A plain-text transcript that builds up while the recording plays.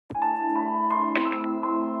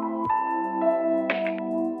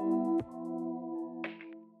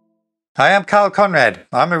Hi, I'm Karl Konrad.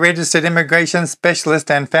 I'm a registered immigration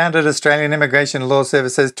specialist and founded Australian Immigration Law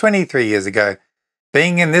Services 23 years ago.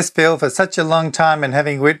 Being in this field for such a long time and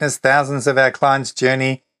having witnessed thousands of our clients'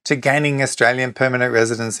 journey to gaining Australian permanent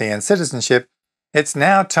residency and citizenship, it's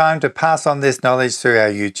now time to pass on this knowledge through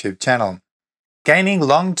our YouTube channel. Gaining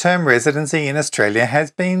long-term residency in Australia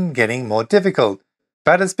has been getting more difficult,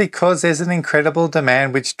 but it's because there's an incredible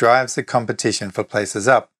demand which drives the competition for places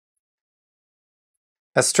up.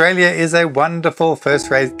 Australia is a wonderful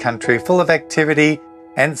first-rate country full of activity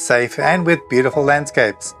and safe and with beautiful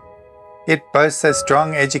landscapes. It boasts a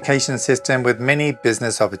strong education system with many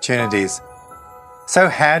business opportunities. So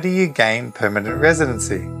how do you gain permanent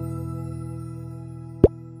residency?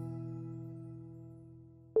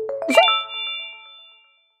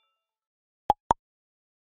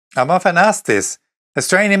 I'm often asked this.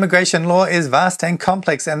 Australian immigration law is vast and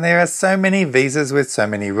complex, and there are so many visas with so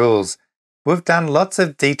many rules. We've done lots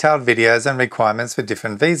of detailed videos and requirements for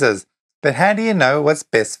different visas, but how do you know what's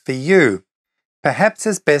best for you? Perhaps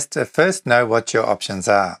it's best to first know what your options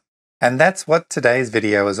are. And that's what today's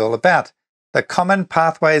video is all about, the common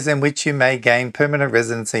pathways in which you may gain permanent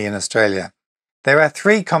residency in Australia. There are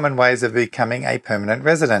three common ways of becoming a permanent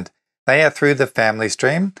resident. They are through the family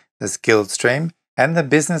stream, the skilled stream, and the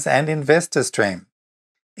business and investor stream.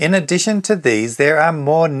 In addition to these, there are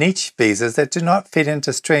more niche visas that do not fit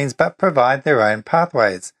into streams but provide their own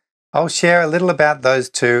pathways. I'll share a little about those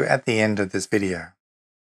too at the end of this video.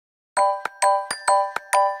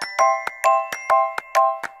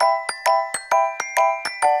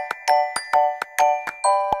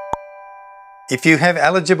 If you have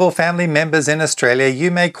eligible family members in Australia, you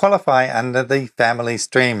may qualify under the family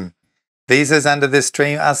stream. Visas under this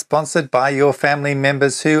stream are sponsored by your family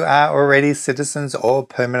members who are already citizens or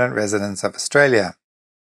permanent residents of Australia.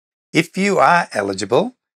 If you are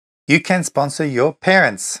eligible, you can sponsor your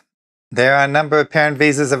parents. There are a number of parent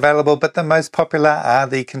visas available, but the most popular are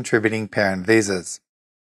the contributing parent visas.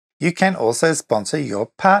 You can also sponsor your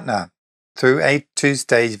partner through a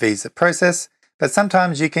two-stage visa process, but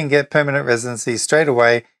sometimes you can get permanent residency straight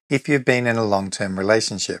away if you've been in a long-term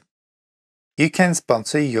relationship. You can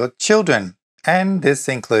sponsor your children, and this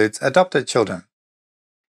includes adopted children.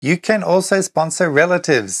 You can also sponsor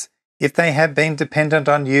relatives if they have been dependent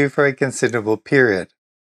on you for a considerable period.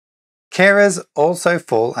 Carers also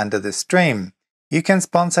fall under this stream. You can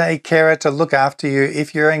sponsor a carer to look after you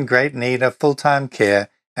if you're in great need of full-time care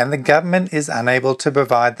and the government is unable to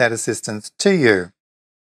provide that assistance to you.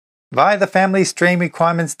 Via the family stream,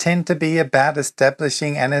 requirements tend to be about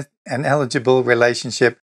establishing an eligible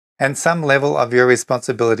relationship and some level of your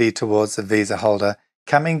responsibility towards the visa holder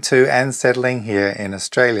coming to and settling here in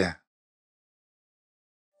Australia.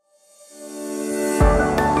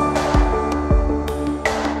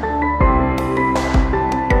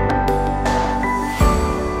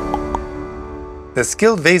 The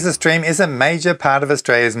skilled visa stream is a major part of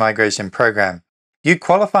Australia's migration program. You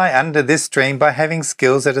qualify under this stream by having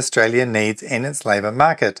skills that Australia needs in its labour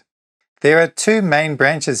market. There are two main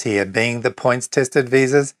branches here, being the points-tested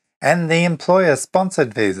visas and the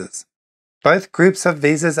employer-sponsored visas. Both groups of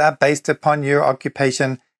visas are based upon your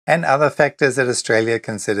occupation and other factors that Australia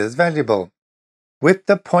considers valuable. With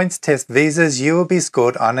the points-test visas, you will be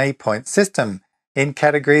scored on a point system in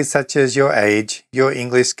categories such as your age, your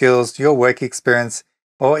English skills, your work experience,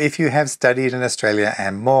 or if you have studied in Australia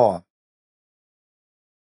and more.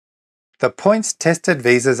 The points-tested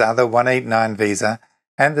visas are the 189 visa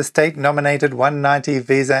and the state-nominated 190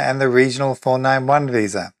 visa and the regional 491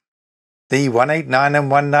 visa. The 189 and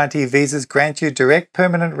 190 visas grant you direct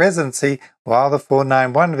permanent residency, while the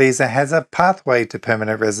 491 visa has a pathway to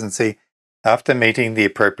permanent residency after meeting the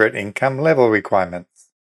appropriate income level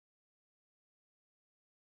requirements.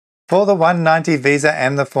 For the 190 visa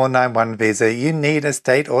and the 491 visa, you need a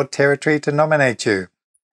state or territory to nominate you.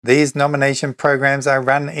 These nomination programs are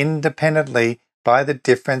run independently by the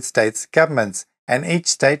different states' governments, and each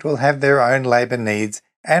state will have their own labour needs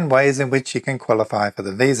and ways in which you can qualify for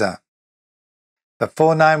the visa. The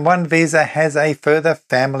 491 visa has a further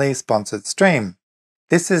family-sponsored stream.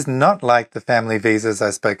 This is not like the family visas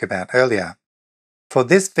I spoke about earlier. For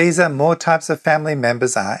this visa, more types of family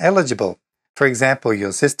members are eligible. For example,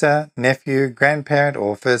 your sister, nephew, grandparent,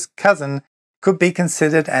 or first cousin could be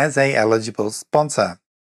considered as an eligible sponsor.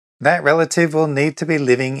 That relative will need to be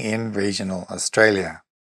living in regional Australia.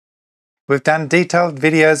 We've done detailed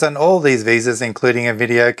videos on all these visas, including a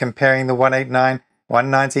video comparing the 189,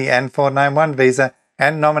 190 and 491 visa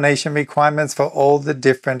and nomination requirements for all the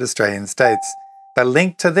different Australian states. The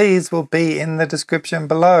link to these will be in the description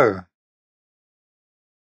below.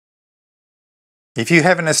 If you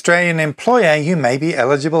have an Australian employer, you may be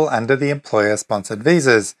eligible under the employer-sponsored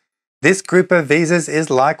visas. This group of visas is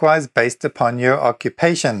likewise based upon your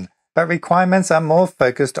occupation, but requirements are more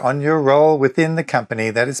focused on your role within the company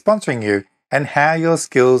that is sponsoring you and how your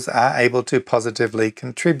skills are able to positively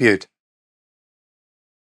contribute.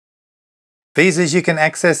 Visas you can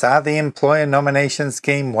access are the Employer Nomination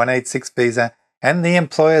Scheme 186 visa and the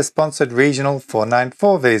Employer-Sponsored Regional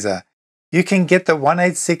 494 visa. You can get the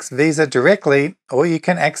 186 visa directly, or you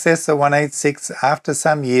can access the 186 after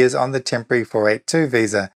some years on the temporary 482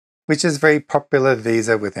 visa, which is a very popular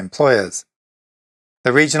visa with employers.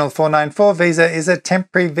 The Regional 494 visa is a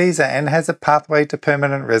temporary visa and has a pathway to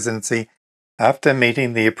permanent residency after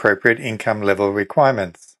meeting the appropriate income level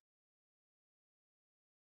requirements.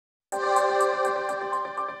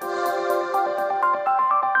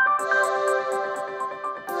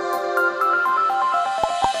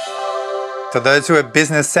 For those who are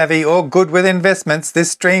business savvy or good with investments,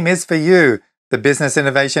 this stream is for you. The Business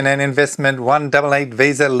Innovation and Investment 188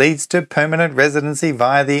 visa leads to permanent residency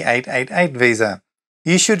via the 888 visa.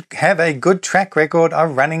 You should have a good track record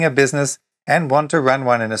of running a business and want to run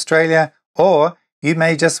one in Australia, or you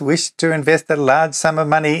may just wish to invest a large sum of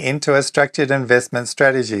money into a structured investment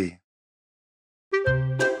strategy.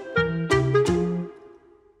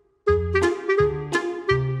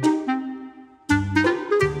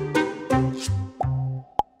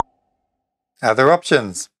 Other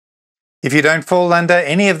options. If you don't fall under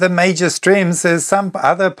any of the major streams, there's some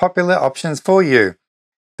other popular options for you.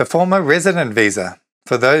 The former resident visa,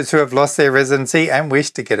 for those who have lost their residency and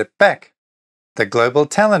wish to get it back. The global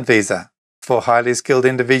talent visa, for highly skilled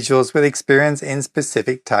individuals with experience in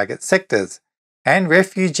specific target sectors. And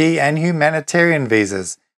refugee and humanitarian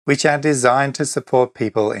visas, which are designed to support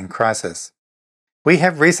people in crisis. We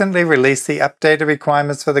have recently released the updated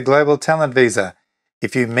requirements for the global talent visa.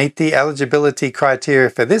 If you meet the eligibility criteria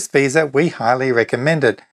for this visa, we highly recommend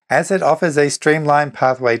it, as it offers a streamlined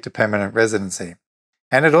pathway to permanent residency.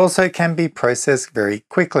 And it also can be processed very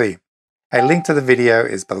quickly. A link to the video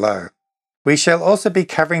is below. We shall also be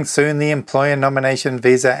covering soon the Employer Nomination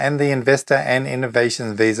Visa and the Investor and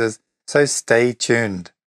Innovation Visas, so stay tuned.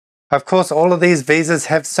 Of course, all of these visas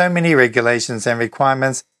have so many regulations and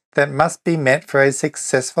requirements that must be met for a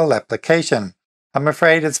successful application. I'm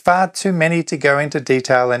afraid it's far too many to go into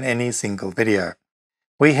detail in any single video.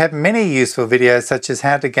 We have many useful videos such as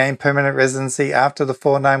how to gain permanent residency after the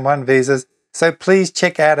 491 visas, so please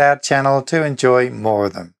check out our channel to enjoy more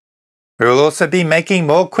of them. We will also be making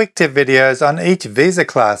more quick tip videos on each visa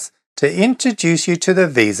class to introduce you to the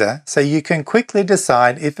visa so you can quickly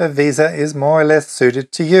decide if a visa is more or less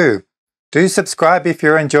suited to you. Do subscribe if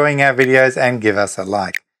you're enjoying our videos and give us a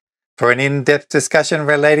like. For an in-depth discussion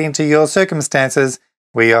relating to your circumstances,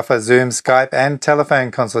 we offer Zoom, Skype and telephone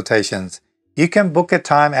consultations. You can book a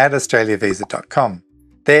time at australiavisa.com.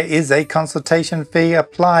 There is a consultation fee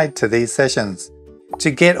applied to these sessions. To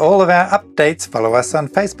get all of our updates, follow us on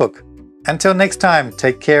Facebook. Until next time,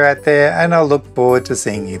 take care out there and I'll look forward to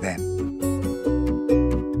seeing you then.